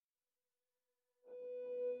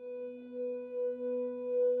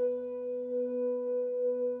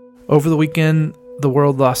Over the weekend, the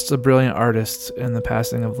world lost a brilliant artist in the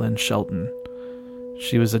passing of Lynn Shelton.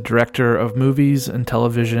 She was a director of movies and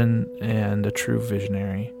television and a true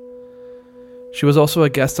visionary. She was also a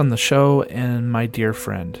guest on the show and my dear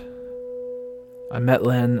friend. I met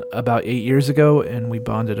Lynn about 8 years ago, and we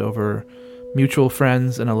bonded over mutual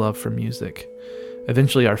friends and a love for music.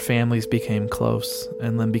 Eventually, our families became close,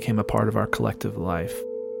 and Lynn became a part of our collective life.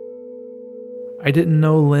 I didn't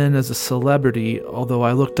know Lynn as a celebrity, although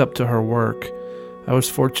I looked up to her work. I was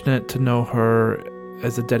fortunate to know her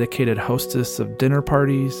as a dedicated hostess of dinner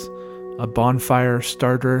parties, a bonfire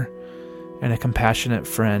starter, and a compassionate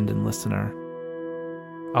friend and listener.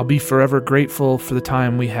 I'll be forever grateful for the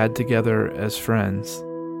time we had together as friends.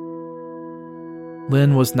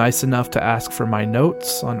 Lynn was nice enough to ask for my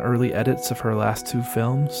notes on early edits of her last 2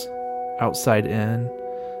 films, Outside In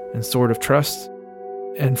and Sword of Trust,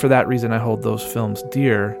 and for that reason I hold those films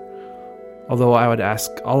dear, although I would ask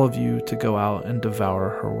all of you to go out and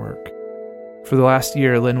devour her work. For the last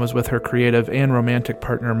year, Lynn was with her creative and romantic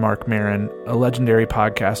partner Mark Maron, a legendary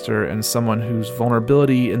podcaster and someone whose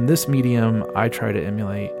vulnerability in this medium I try to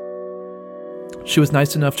emulate. She was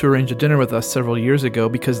nice enough to arrange a dinner with us several years ago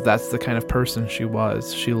because that's the kind of person she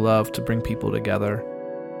was. She loved to bring people together.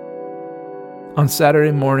 On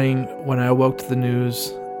Saturday morning, when I awoke to the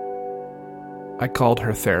news, I called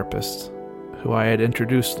her therapist, who I had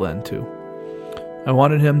introduced Lynn to. I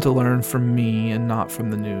wanted him to learn from me and not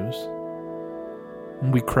from the news.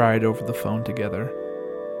 We cried over the phone together.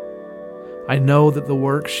 I know that the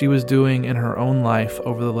work she was doing in her own life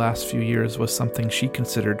over the last few years was something she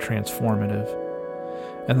considered transformative.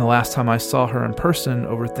 And the last time I saw her in person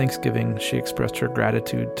over Thanksgiving, she expressed her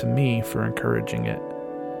gratitude to me for encouraging it.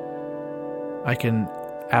 I can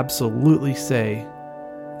absolutely say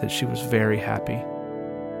that she was very happy.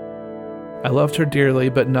 I loved her dearly,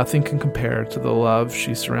 but nothing can compare to the love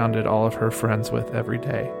she surrounded all of her friends with every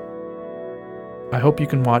day. I hope you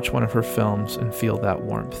can watch one of her films and feel that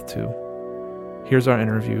warmth too. Here's our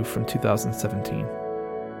interview from 2017.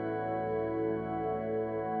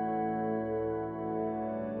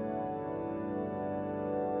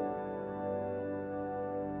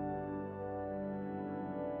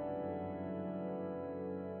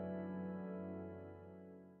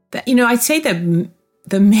 I'd say that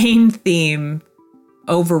the main theme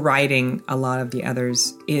overriding a lot of the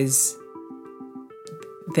others is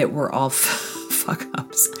that we're all fuck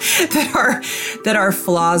ups, that our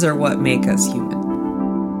flaws are what make us human.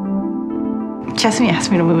 Chesney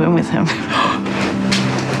asked me to move in with him.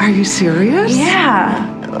 Are you serious?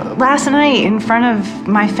 Yeah. Last night in front of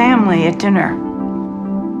my family at dinner.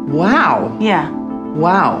 Wow. Yeah.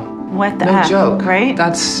 Wow. What the No heck, joke. right? Yeah,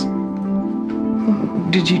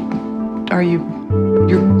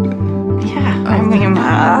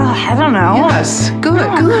 I don't know. Yes, good, No,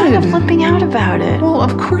 I'm kind of flipping out about it. Well,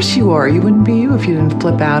 of course you are. You wouldn't be you if you didn't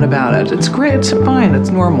flip out about it. It's great, it's fine, it's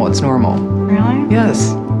normal. Really?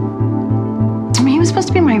 Yes. I mean, he was supposed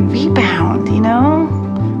to be my rebound,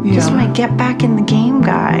 Yeah. Just my get back in the game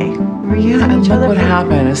guy. We're using And each look other what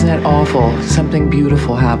happened. Isn't that awful? Something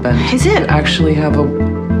beautiful happened. Is it? You actually have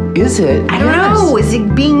Is it? I don't know. Is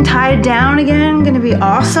it being tied down again going to be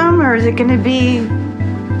awesome, or is it going to be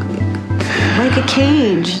like a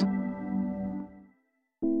cage?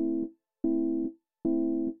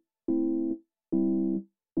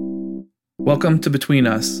 Welcome to Between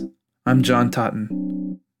Us. I'm John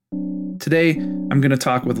Totten. Today, I'm going to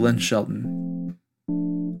talk with Lynn Shelton.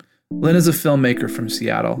 Lynn is a filmmaker from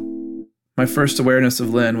Seattle. My first awareness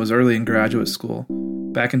of Lynn was early in graduate school,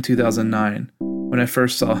 back in 2009, when I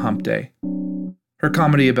first saw Hump Day. Her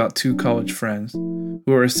comedy about 2 college friends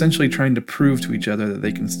who are essentially trying to prove to each other that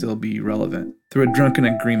they can still be relevant through a drunken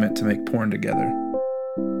agreement to make porn together.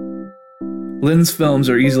 Lynn's films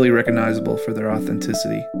are easily recognizable for their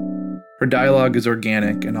authenticity. Her dialogue is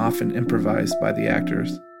organic and often improvised by the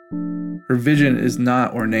actors. Her vision is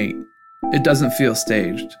not ornate. It doesn't feel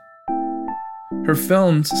staged. Her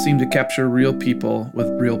films seem to capture real people with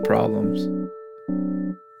real problems.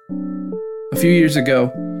 A few years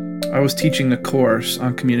ago, I was teaching a course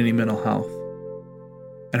on community mental health,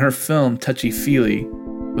 and her film, Touchy Feely,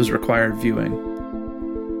 was required viewing.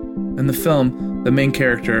 In the film, the main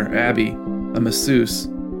character, Abby, a masseuse,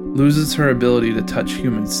 loses her ability to touch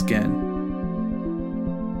human skin.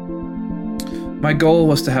 My goal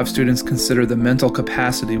was to have students consider the mental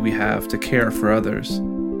capacity we have to care for others,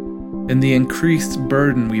 and the increased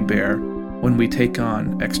burden we bear when we take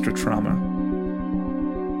on extra trauma.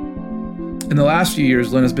 In the last few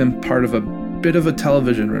years, Lynn has been part of a bit of a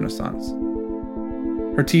television renaissance.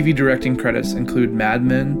 Her TV directing credits include Mad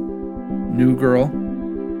Men, New Girl,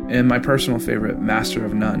 and my personal favorite, Master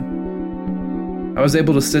of None. I was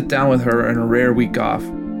able to sit down with her on a rare week off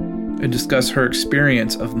and discuss her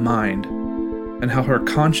experience of mind and how her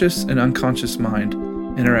conscious and unconscious mind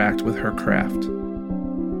interact with her craft.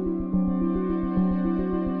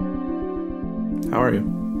 How are you?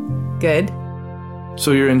 Good.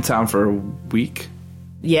 So you're in town for a week?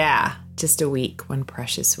 Yeah, just a week, one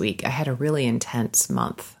precious week. I had a really intense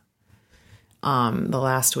month. The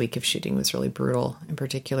last week of shooting was really brutal in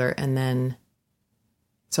particular. And then,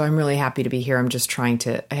 so I'm really happy to be here. I'm just I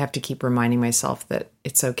have to keep reminding myself that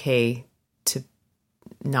it's okay to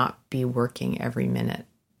not be working every minute.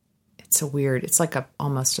 It's like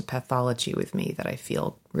almost a pathology with me that I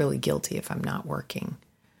feel really guilty if I'm not working.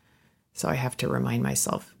 So I have to remind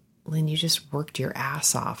myself, Lynn, you just worked your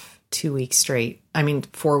ass off 4 weeks straight,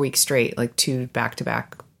 like 2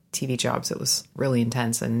 back-to-back TV jobs. It was really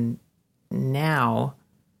intense. And now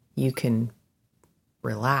you can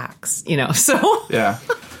relax, so. Yeah.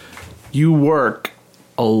 You work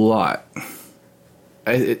a lot.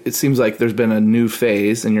 It seems like there's been a new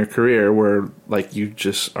phase in your career where like you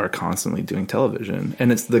just are constantly doing television,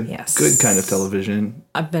 and it's the good kind of television.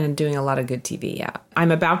 I've been doing a lot of good TV. Yeah.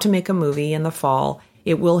 I'm about to make a movie in the fall.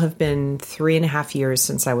 It will have been 3.5 years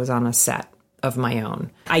since I was on a set of my own.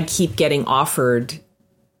 I keep getting offered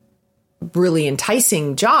really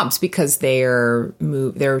enticing jobs because they're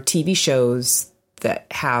TV shows that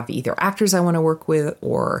have either actors I want to work with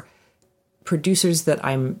or producers that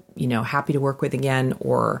I'm, happy to work with again,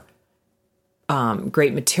 or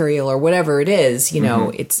great material or whatever it is,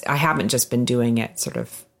 I haven't just been doing it sort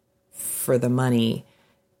of for the money.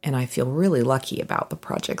 And I feel really lucky about the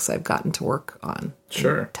projects I've gotten to work on.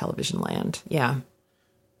 Sure. In television land. Yeah.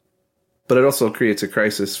 But it also creates a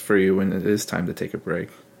crisis for you when it is time to take a break,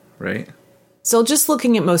 right? So just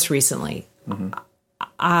looking at most recently,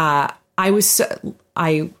 I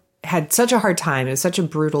had such a hard time. It was such a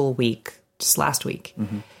brutal week, just last week.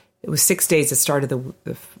 It was 6 days. It started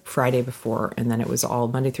the Friday before, and then it was all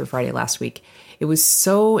Monday through Friday last week. It was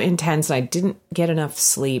so intense, and I didn't get enough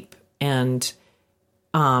sleep, and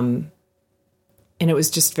it was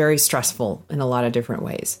just very stressful in a lot of different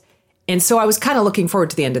ways. And so I was kind of looking forward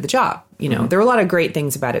to the end of the job. There were a lot of great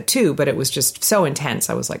things about it too, but it was just so intense.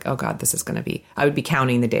 I was like, oh God, this is going to be, I would be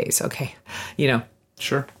counting the days. Okay.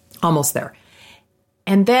 Sure. Almost there.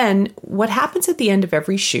 And then what happens at the end of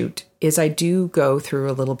every shoot is I do go through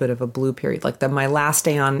a little bit of a blue period. Like my last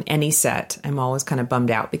day on any set, I'm always kind of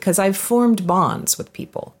bummed out because I've formed bonds with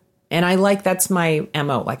people. And that's my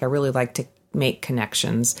MO. Like I really like to make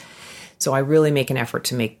connections. So I really make an effort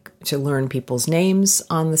to learn people's names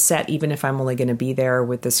on the set, even if I'm only going to be there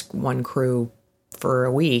with this one crew for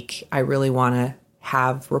a week. I really want to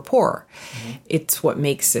have rapport. It's what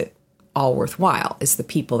makes it all worthwhile, is the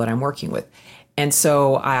people that I'm working with. And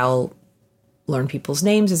so I'll learn people's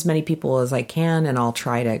names, as many people as I can, and I'll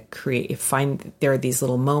try to find there are these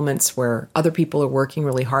little moments where other people are working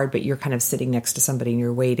really hard, but you're kind of sitting next to somebody and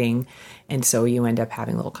you're waiting. And so you end up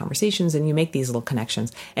having little conversations and you make these little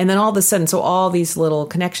connections. And then all of a sudden, so all these little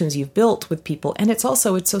connections you've built with people, and it's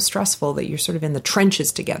so stressful that you're sort of in the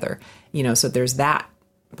trenches together, so there's that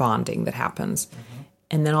bonding that happens.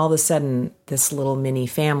 And then all of a sudden, this little mini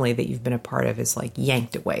family that you've been a part of is like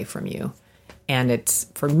yanked away from you. And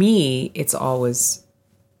for me, it's always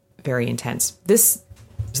very intense. This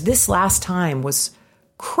last time was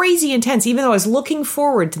crazy intense, even though I was looking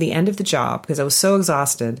forward to the end of the job because I was so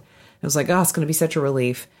exhausted. I was like, oh, it's going to be such a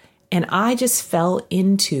relief. And I just fell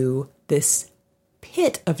into this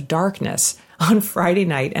pit of darkness on Friday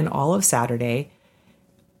night and all of Saturday.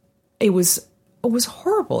 It was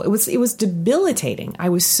horrible. It was debilitating. I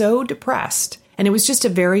was so depressed. And it was just a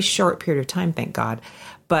very short period of time, thank God.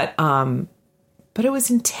 But it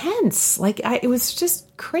was intense. It was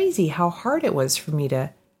just crazy how hard it was for me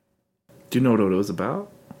to. Do you know what it was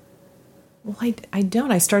about? Well, I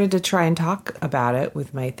don't. I started to try and talk about it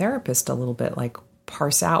with my therapist a little bit,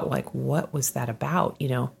 parse out, what was that about,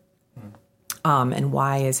 and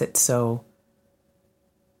why is it so,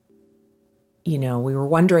 we were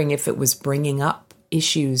wondering if it was bringing up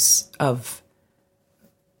issues of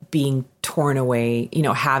being torn away,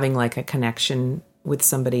 having a connection with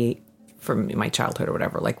somebody from my childhood or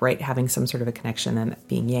whatever, having some sort of a connection and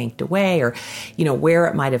being yanked away, or, where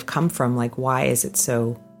it might have come from, why is it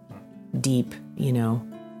so deep,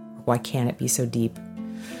 why can't it be so deep?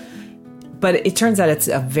 But it turns out it's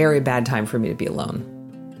a very bad time for me to be alone.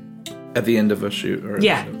 At the end of a shoot?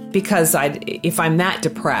 Because if I'm that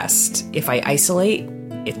depressed, if I isolate,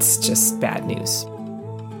 it's just bad news.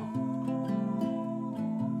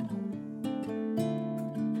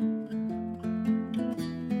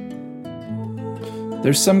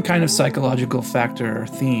 There's some kind of psychological factor or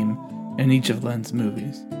theme in each of Lynn's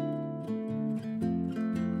movies.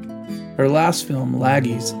 Her last film,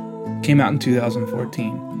 Laggies, came out in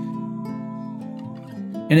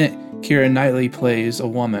 2014. In it, Keira Knightley plays a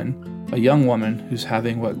young woman who's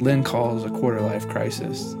having what Lynn calls a quarter-life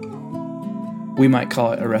crisis. We might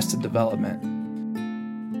call it arrested development.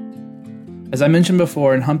 As I mentioned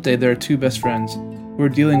before, in Hump Day, there are two best friends who are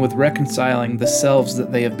dealing with reconciling the selves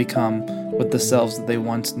that they have become with the selves that they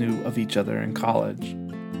once knew of each other in college.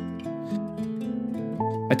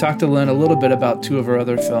 I talked to Lynn a little bit about two of her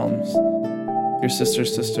other films, Your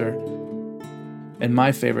Sister's Sister, and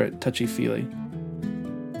my favorite, Touchy Feely.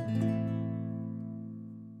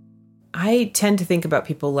 I tend to think about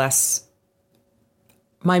people less,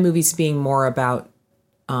 my movies being more about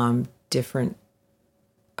different,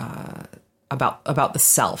 about the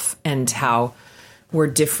self and how we're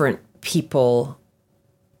different people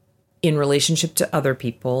in relationship to other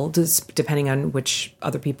people, depending on which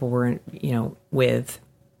other people we're, with,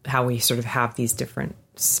 how we sort of have these different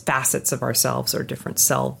facets of ourselves or different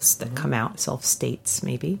selves that come out, self states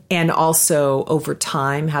maybe. And also over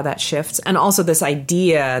time, how that shifts. And also this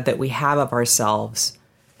idea that we have of ourselves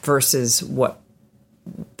versus what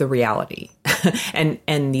the reality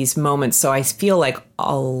and these moments. So I feel like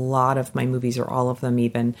a lot of my movies, or all of them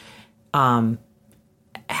even, are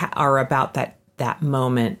about that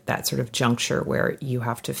moment, that sort of juncture where you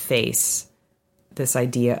have to face this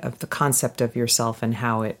idea of the concept of yourself and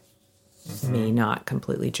how it may not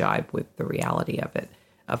completely jibe with the reality of it,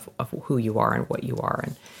 of who you are and what you are.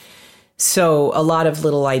 And so a lot of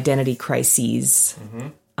little identity crises,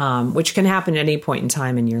 which can happen at any point in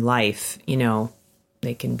time in your life.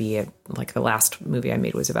 They can be like the last movie I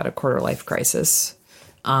made was about a quarter life crisis.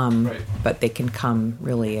 Right. But they can come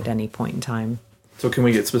really at any point in time. So can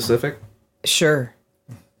we get specific? Sure.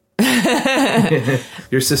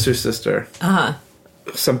 Your Sister's Sister.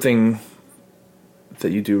 Something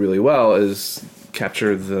that you do really well is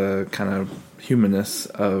capture the kind of humanness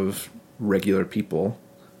of regular people.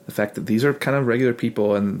 The fact that these are kind of regular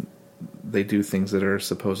people and they do things that are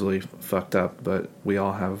supposedly fucked up, but we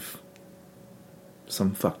all have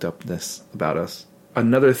some fucked upness about us.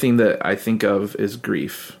 Another thing that I think of is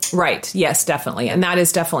grief. Right. Yes, definitely. And that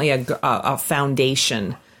is definitely a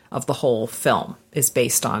foundation of the whole film, is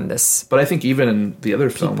based on this. But I think even in the other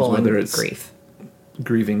films, whether it's grief,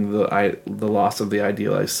 grieving the loss of the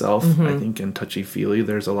idealized self, I think in Touchy Feely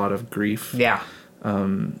there's a lot of grief. Yeah.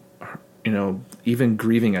 Even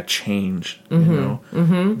grieving a change.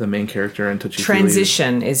 The main character in Touchy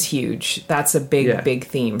Transition is huge. That's a big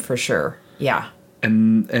theme for sure. Yeah.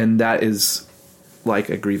 And that is like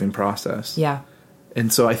a grieving process. Yeah.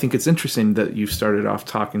 And so I think it's interesting that you started off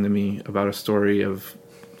talking to me about a story of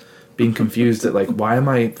being confused at, like, why am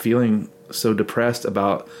I feeling so depressed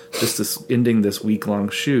about just this ending this week-long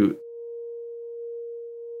shoot?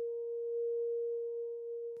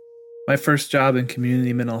 My first job in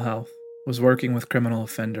community mental health was working with criminal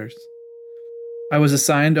offenders. I was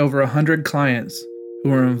assigned over 100 clients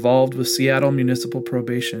who were involved with Seattle Municipal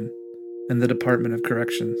Probation and the Department of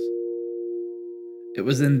Corrections. It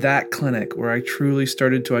was in that clinic where I truly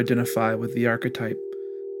started to identify with the archetype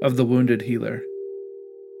of the wounded healer.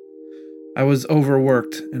 I was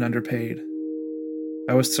overworked and underpaid.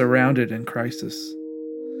 I was surrounded in crisis.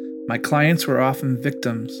 My clients were often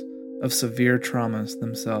victims of severe traumas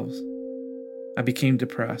themselves. I became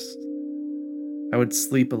depressed. I would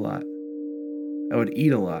sleep a lot. I would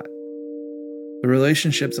eat a lot. The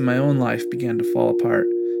relationships in my own life began to fall apart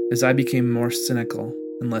as I became more cynical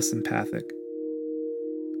and less empathic.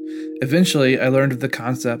 Eventually, I learned of the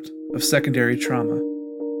concept of secondary trauma,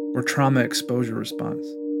 or trauma exposure response,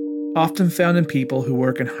 often found in people who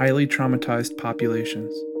work in highly traumatized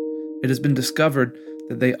populations. It has been discovered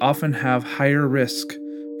that they often have higher risk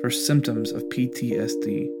for symptoms of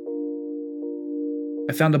PTSD.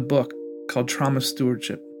 I found a book called Trauma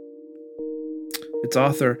Stewardship. Its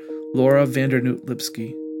author, Laura Vandernoot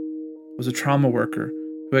Lipsky, was a trauma worker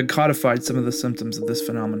who had codified some of the symptoms of this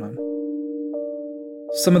phenomenon.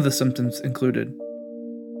 Some of the symptoms included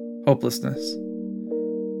hopelessness,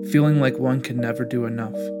 feeling like one can never do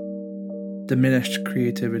enough, diminished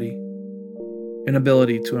creativity,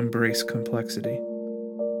 inability to embrace complexity,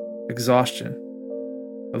 exhaustion,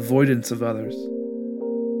 avoidance of others,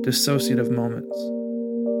 dissociative moments,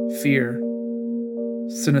 fear,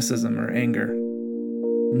 cynicism or anger,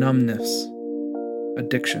 numbness,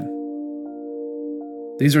 addiction.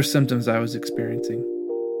 These were symptoms I was experiencing.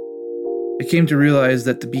 I came to realize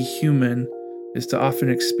that to be human is to often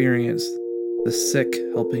experience the sick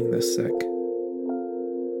helping the sick.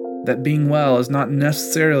 that being well is not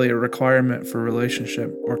necessarily a requirement for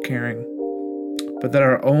relationship or caring, but that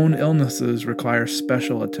our own illnesses require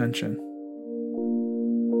special attention.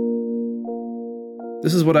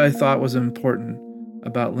 This is what I thought was important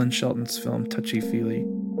about Lynn Shelton's film Touchy-Feely,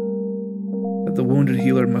 that the wounded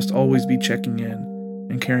healer must always be checking in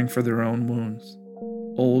and caring for their own wounds,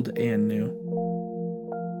 old and new.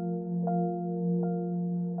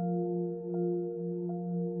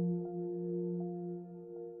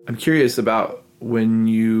 I'm curious about when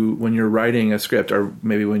you're writing a script, or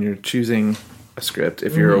maybe when you're choosing a script,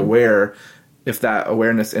 if you're aware, if that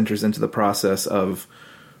awareness enters into the process of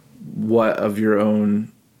what of your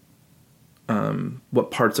own,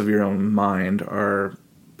 what parts of your own mind are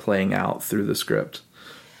playing out through the script.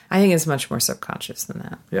 I think it's much more subconscious than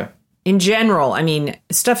that. Yeah. In general, I mean,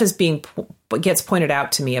 stuff is gets pointed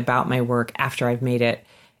out to me about my work after I've made it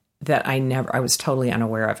that I was totally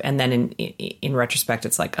unaware of. And then in retrospect,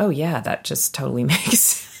 it's like, oh yeah, that just totally makes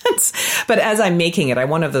sense. But as I'm making it, I'm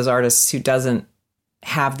one of those artists who doesn't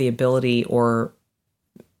have the ability, or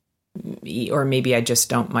maybe I just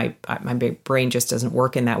don't, my brain just doesn't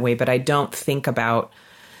work in that way, but I don't think about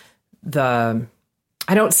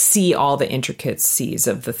I don't see all the intricacies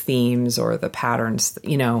of the themes or the patterns,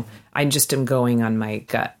 I just am going on my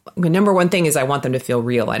gut. I mean, number one thing is I want them to feel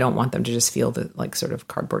real. I don't want them to just feel the like sort of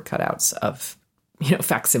cardboard cutouts of,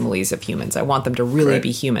 facsimiles of humans. I want them to really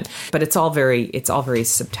be human, but it's all very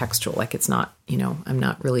subtextual. Like it's not, I'm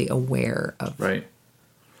not really aware of. Right.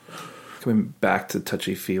 Coming back to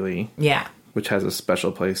Touchy-Feely. Yeah. Which has a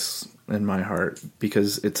special place in my heart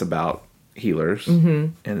because it's about healers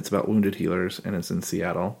and it's about wounded healers and it's in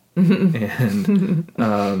Seattle. And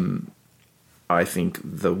I think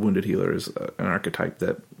the wounded healer is an archetype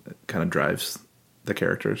that kind of drives the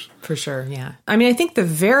characters. For sure, yeah. I mean, I think the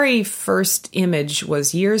very first image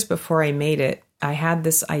was years before I made it. I had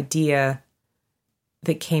this idea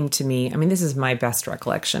that came to me. I mean, this is my best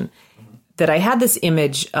recollection, that I had this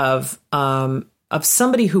image of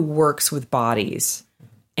somebody who works with bodies,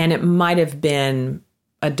 and it might have been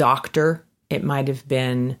a doctor, it might have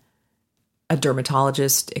been a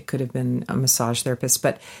dermatologist, it could have been a massage therapist,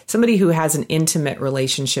 but somebody who has an intimate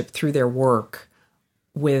relationship through their work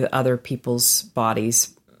with other people's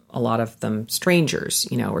bodies, a lot of them strangers,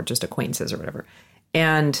 or just acquaintances or whatever.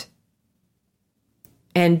 And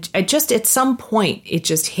I just, at some point, it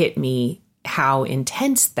just hit me how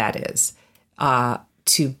intense that is,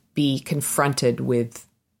 to be confronted with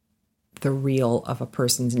the real of a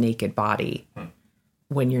person's naked body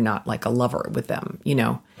when you're not like a lover with them,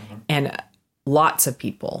 and lots of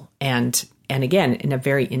people. And again, in a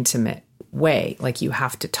very intimate way, like you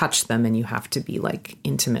have to touch them and you have to be like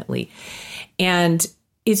intimately. And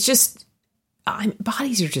it's just,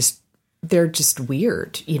 bodies are they're just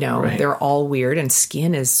weird, They're all weird, and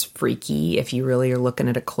skin is freaky if you really are looking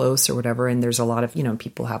at it close or whatever. And there's a lot of,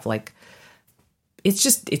 people have like, it's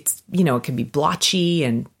it can be blotchy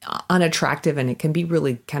and unattractive, and it can be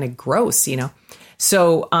really kind of gross,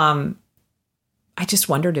 So, I just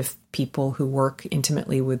wondered if people who work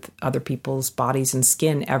intimately with other people's bodies and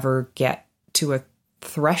skin ever get to a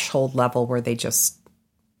threshold level where they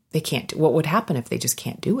can't do, what would happen if they just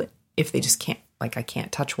can't do it? If they just can't, like, I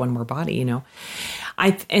can't touch one more body,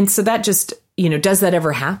 and so that just, does that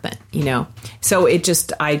ever happen? So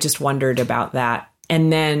I just wondered about that.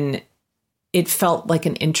 And then it felt like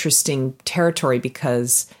an interesting territory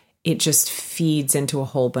because it just feeds into a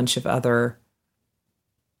whole bunch of other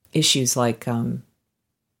issues, like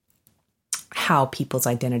how people's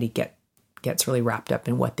identity gets really wrapped up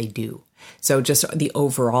in what they do. So just the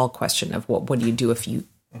overall question of what do you do if you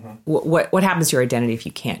what happens to your identity if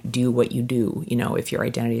you can't do what you do? If your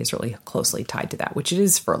identity is really closely tied to that, which it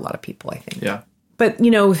is for a lot of people, I think. Yeah. But,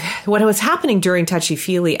 what was happening during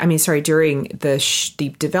during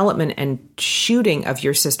the development and shooting of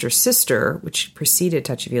Your Sister's Sister, which preceded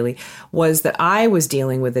Touchy-Feely, was that I was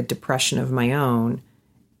dealing with a depression of my own.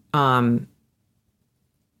 And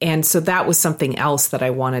so that was something else that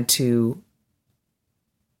I wanted to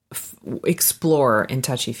explore in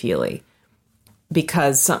Touchy-Feely,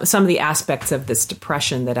 because some of the aspects of this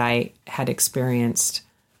depression that I had experienced,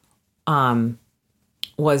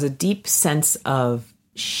 was a deep sense of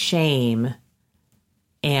shame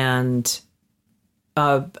and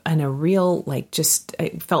a real, like, just,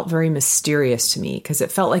 it felt very mysterious to me because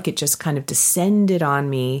it felt like it just kind of descended on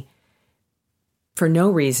me for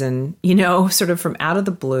no reason, sort of from out of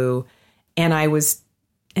the blue. And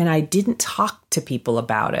I didn't talk to people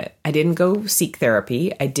about it. I didn't go seek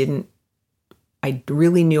therapy. I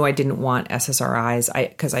really knew I didn't want SSRIs.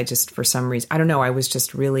 Because I just, for some reason, I don't know,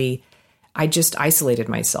 I just isolated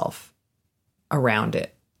myself around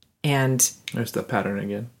it. And there's the pattern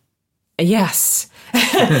again. Yes.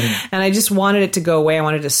 And I just wanted it to go away. I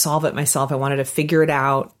wanted to solve it myself. I wanted to figure it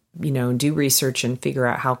out, do research and figure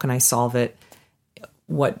out how can I solve it?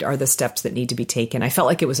 What are the steps that need to be taken? I felt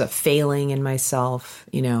like it was a failing in myself,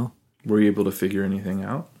 Were you able to figure anything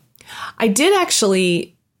out? I did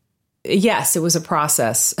actually. Yes, it was a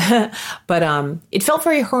process, but it felt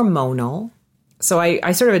very hormonal. So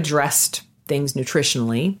I sort of addressed things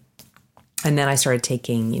nutritionally, and then I started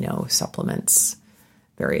taking, supplements,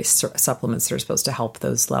 various supplements that are supposed to help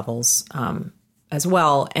those levels as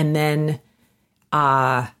well. And then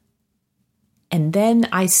I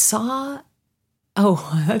saw,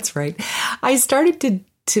 oh, that's right. I started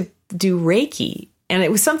to do Reiki. And it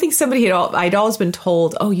was something I'd always been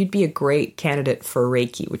told, oh, you'd be a great candidate for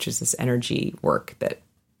Reiki, which is this energy work that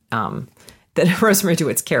Rosemary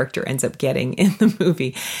DeWitt's character ends up getting in the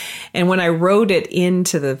movie. And when I wrote it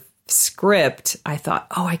into the script, I thought,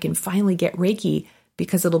 oh, I can finally get Reiki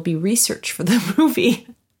because it'll be research for the movie.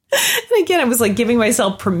 And again, I was like giving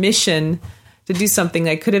myself permission to do something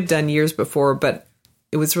I could have done years before, but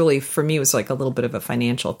it was really, for me, it was like a little bit of a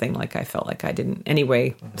financial thing. Like I felt like I didn't,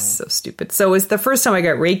 anyway, so stupid. So it was the first time I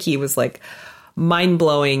got Reiki was like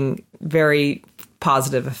mind-blowing, very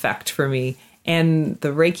positive effect for me. And the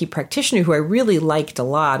Reiki practitioner, who I really liked a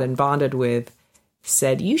lot and bonded with,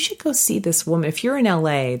 said, you should go see this woman. If you're in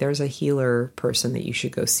LA, there's a healer person that you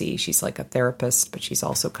should go see. She's like a therapist, but she's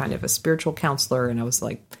also kind of a spiritual counselor. And I was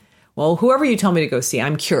like, well, whoever you tell me to go see,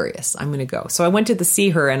 I'm curious. I'm going to go. So I went to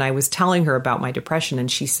see her and I was telling her about my depression. And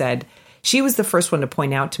she said, she was the first one to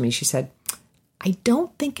point out to me. She said, I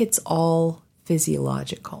don't think it's all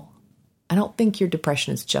physiological. I don't think your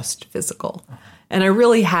depression is just physical. And I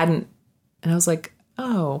really hadn't. And I was like,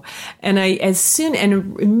 oh. And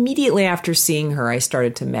immediately after seeing her, I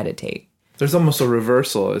started to meditate. There's almost a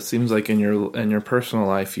reversal. It seems like in your personal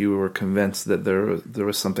life, you were convinced that there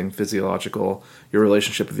was something physiological, your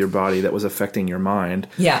relationship with your body, that was affecting your mind.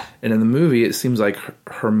 Yeah. And in the movie, it seems like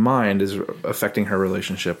her mind is affecting her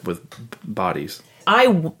relationship with bodies.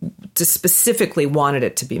 I just specifically wanted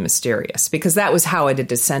it to be mysterious because that was how it had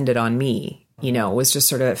descended on me. It was just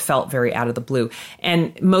sort of, it felt very out of the blue.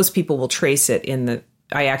 And most people will trace it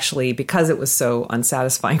I actually, because it was so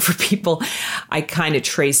unsatisfying for people, I kind of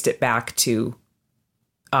traced it back to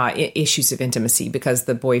issues of intimacy because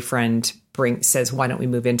the boyfriend says, why don't we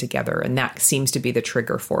move in together? And that seems to be the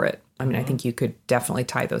trigger for it. I mean, I think you could definitely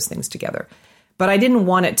tie those things together. But I didn't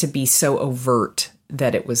want it to be so overt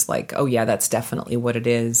that it was like, oh, yeah, that's definitely what it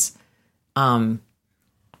is.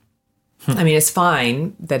 I mean, it's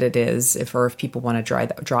fine that it is if people want to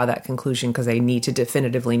draw that conclusion because they need to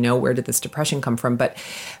definitively know where did this depression come from. But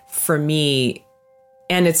for me,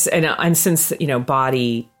 and since,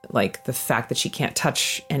 body, like the fact that she can't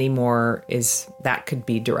touch anymore that could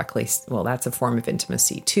be directly, well, that's a form of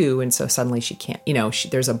intimacy too. And so suddenly she can't,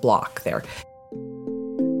 there's a block there.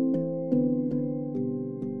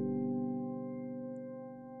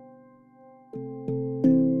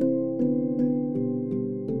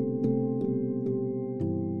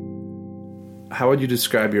 How would you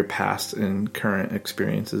describe your past and current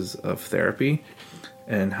experiences of therapy,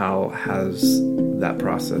 and how has that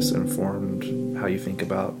process informed how you think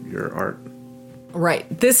about your art? Right.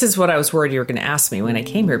 This is what I was worried you were going to ask me when I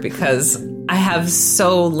came here, because I have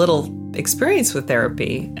so little experience with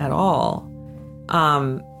therapy at all.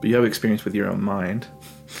 But you have experience with your own mind.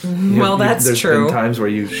 That's there's true. There's been times where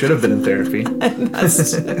you should have been in therapy.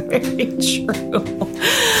 That's very true.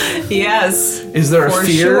 Yes. Is there a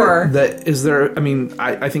fear sure.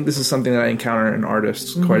 I think this is something that I encounter in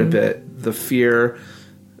artists quite a bit. The fear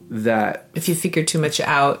that if you figure too much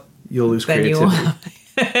out, you'll lose creativity.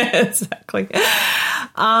 Exactly.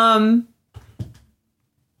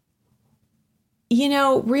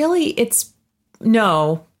 Really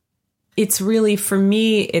it's really, for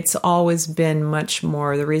me, it's always been much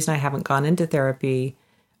more the reason I haven't gone into therapy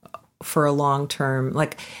for a long term.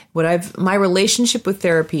 Like my relationship with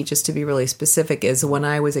therapy, just to be really specific, is when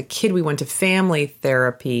I was a kid, we went to family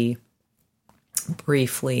therapy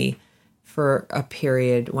briefly for a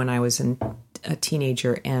period when I was a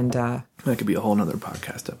teenager. And that could be a whole nother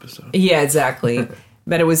podcast episode. Yeah, exactly.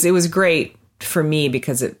 But it was great for me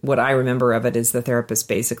because what I remember of it is the therapist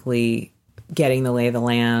basically getting the lay of the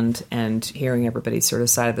land and hearing everybody's sort of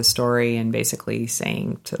side of the story and basically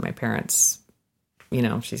saying to my parents,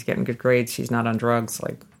 she's getting good grades, she's not on drugs,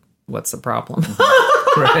 like, what's the problem?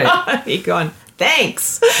 Right. He going,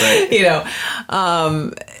 thanks. Right.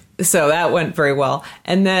 So that went very well.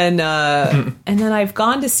 And then I've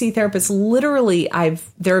gone to see therapists. Literally,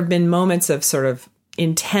 there have been moments of sort of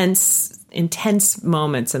intense intense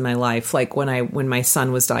moments in my life, like when my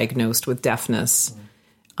son was diagnosed with deafness.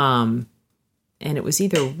 And it was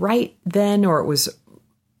either right then or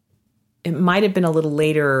it might have been a little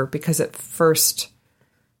later, because at first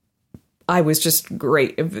I was just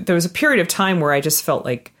great. There was a period of time where I just felt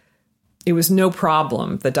like it was no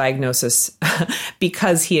problem, the diagnosis,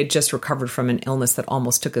 because he had just recovered from an illness that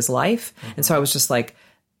almost took his life. Mm-hmm. And so I was just like,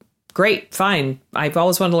 great, fine. I've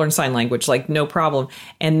always wanted to learn sign language, like no problem.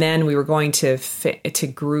 And then we were going to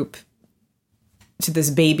this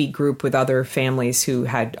baby group with other families who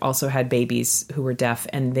had also had babies who were deaf.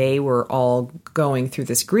 And they were all going through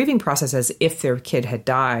this grieving process as if their kid had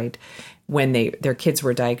died when their kids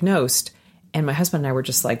were diagnosed. And my husband and I were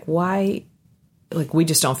just like, why? Like, we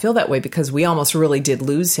just don't feel that way because we almost really did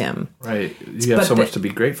lose him. Right. You have so much to be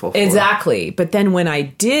grateful for. Exactly. But then when I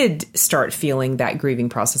did start feeling that grieving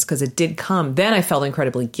process, because it did come, then I felt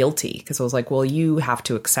incredibly guilty, because I was like, well, you have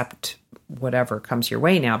to accept whatever comes your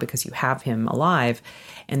way now because you have him alive.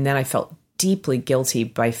 And then I felt deeply guilty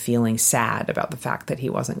by feeling sad about the fact that he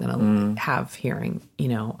wasn't going to have hearing,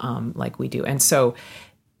 like we do. And so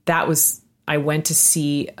I went to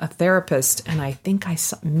see a therapist, and I think I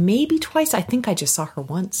saw maybe twice. I think I just saw her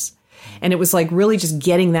once. And it was like really just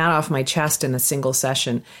getting that off my chest in a single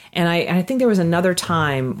session. And I think there was another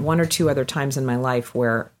time, one or two other times in my life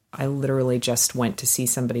where I literally just went to see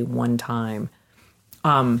somebody one time.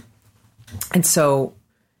 And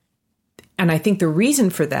I think the reason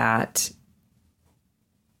for that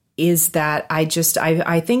is that I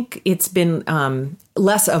think it's been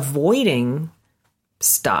less avoiding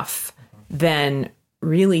stuff than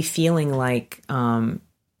really feeling like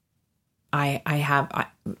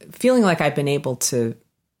feeling like I've been able to,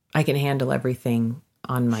 I can handle everything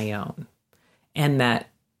on my own, and that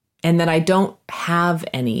I don't have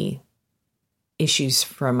any issues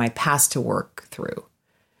from my past to work through.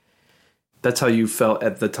 That's how you felt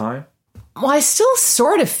at the time? Well, I still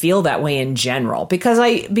sort of feel that way in general, because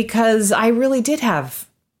I really did have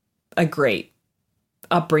a great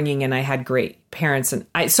upbringing, and I had great parents, and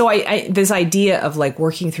I this idea of like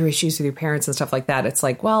working through issues with your parents and stuff like that, it's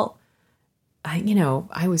like, well, I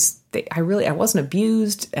wasn't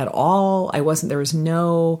abused at all. There was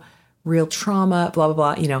no real trauma, blah,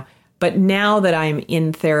 blah, blah, but now that I'm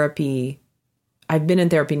in therapy, I've been in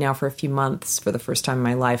therapy now for a few months for the first time in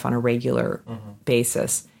my life on a regular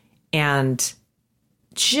basis. And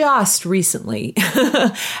just recently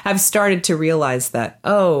I've started to realize that,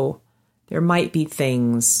 there might be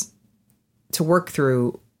things to work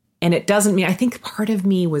through. And it doesn't mean, I think part of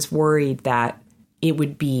me was worried that it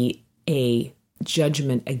would be a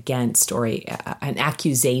judgment against or an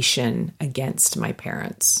accusation against my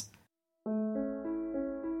parents.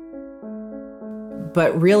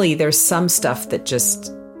 But really, there's some stuff that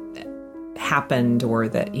just happened, or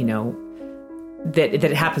that,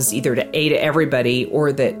 that happens either to everybody,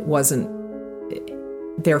 or that wasn't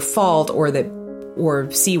their fault,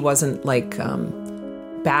 or C wasn't like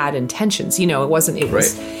bad intentions. It wasn't. It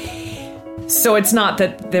was. So it's not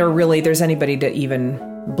that there's anybody to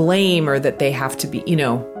even blame, or that they have to be.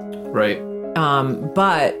 Right.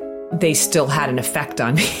 But they still had an effect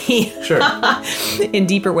on me. Sure. In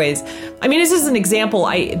deeper ways. I mean, this is an example.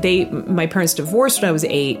 My parents divorced when I was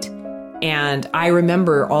 8, and I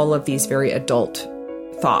remember all of these very adult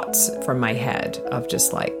thoughts from my head of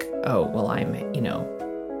just like, oh, well, I'm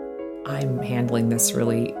handling this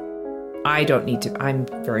really, I'm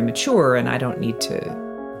very mature, and I don't need to,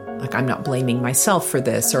 like, I'm not blaming myself for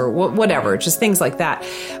this or whatever, just things like that.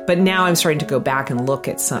 But now I'm starting to go back and look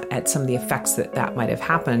at some of the effects that might have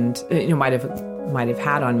happened, might have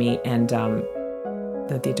had on me, and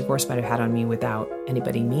that the divorce might have had on me without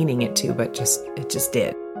anybody meaning it to, but it just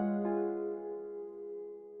did.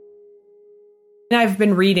 And I've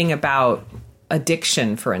been reading about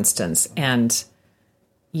addiction, for instance, and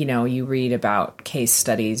you read about case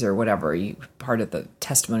studies or whatever, part of the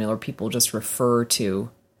testimonial, or people just refer to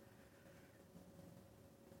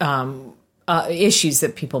issues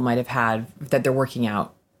that people might have had that they're working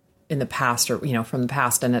out in the past, or, from the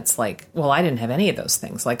past. And it's like, well, I didn't have any of those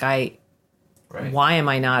things. Like why am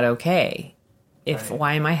I not okay?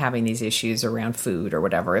 Why am I having these issues around food or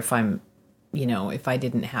whatever, if I'm, if I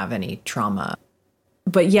didn't have any trauma?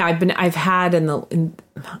 But yeah, I've had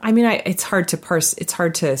it's hard to parse. It's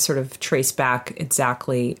hard to sort of trace back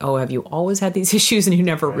exactly. Oh, have you always had these issues and you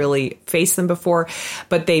never really faced them before?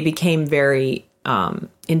 But they became very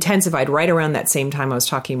intensified right around that same time I was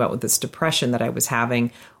talking about with this depression that I was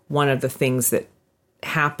having. One of the things that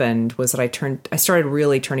happened was that I started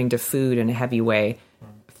really turning to food in a heavy way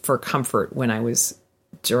for comfort when I was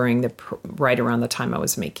right around the time I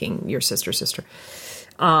was making Your Sister.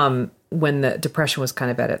 when the depression was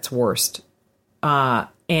kind of at its worst.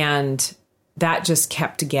 And that just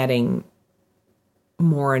kept getting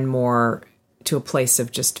more and more to a place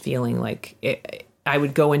of just feeling like I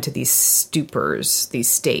would go into these stupors, these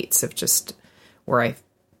states of just where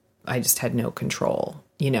I just had no control,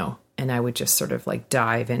 and I would just sort of like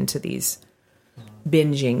dive into these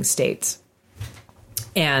binging states.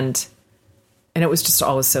 And it was just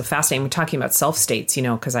always so fascinating. We're talking about self states,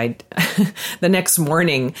 because the next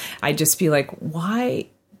morning I'd just be like, why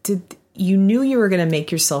you knew you were going to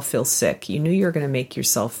make yourself feel sick. You knew you were going to make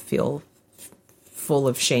yourself feel full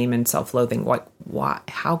of shame and self-loathing.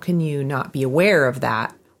 How can you not be aware of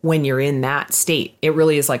that when you're in that state? It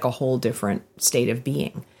really is like a whole different state of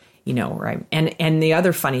being, right? And the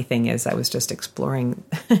other funny thing is I was just exploring,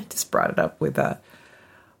 just brought it up with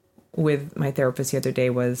my therapist the other day,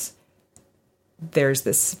 was there's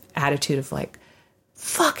this attitude of like,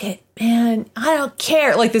 fuck it, man, I don't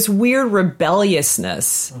care. Like this weird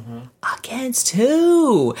rebelliousness against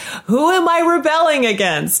who? Who am I rebelling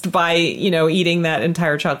against by, eating that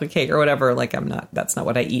entire chocolate cake or whatever? Like that's not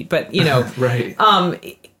what I eat, but right.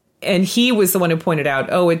 And he was the one who pointed out,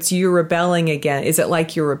 it's you rebelling against. Is it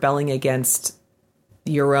like you're rebelling against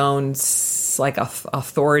your own like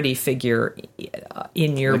authority figure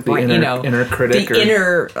in your like brain, inner critic,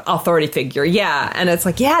 inner authority figure. Yeah. And it's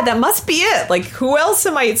like, yeah, that must be it. Like, who else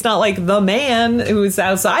am I? It's not like the man who's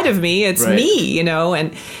outside of me. It's me,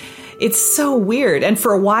 and it's so weird. And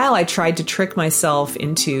for a while I tried to trick myself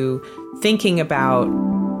into thinking about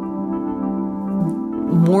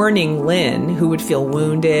mourning Lynn, who would feel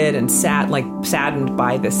wounded and saddened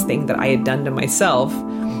by this thing that I had done to myself,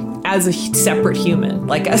 as a separate human,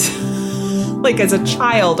 like as a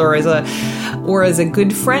child or as a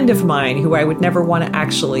good friend of mine who I would never want to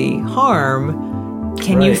actually harm.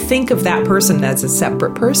 Can you think of that person as a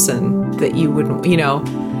separate person that you wouldn't,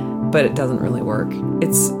 but it doesn't really work.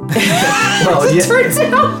 It's well, it turns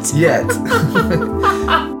out. Yet.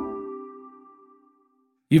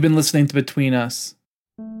 You've been listening to Between Us.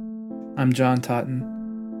 I'm John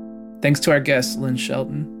Totten. Thanks to our guest, Lynn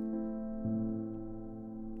Shelton.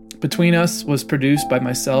 Between Us was produced by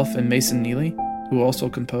myself and Mason Neely, who also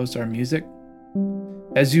composed our music.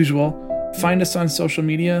 As usual, find us on social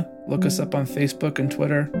media, look us up on Facebook and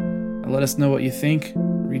Twitter, and let us know what you think,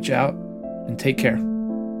 reach out, and take care.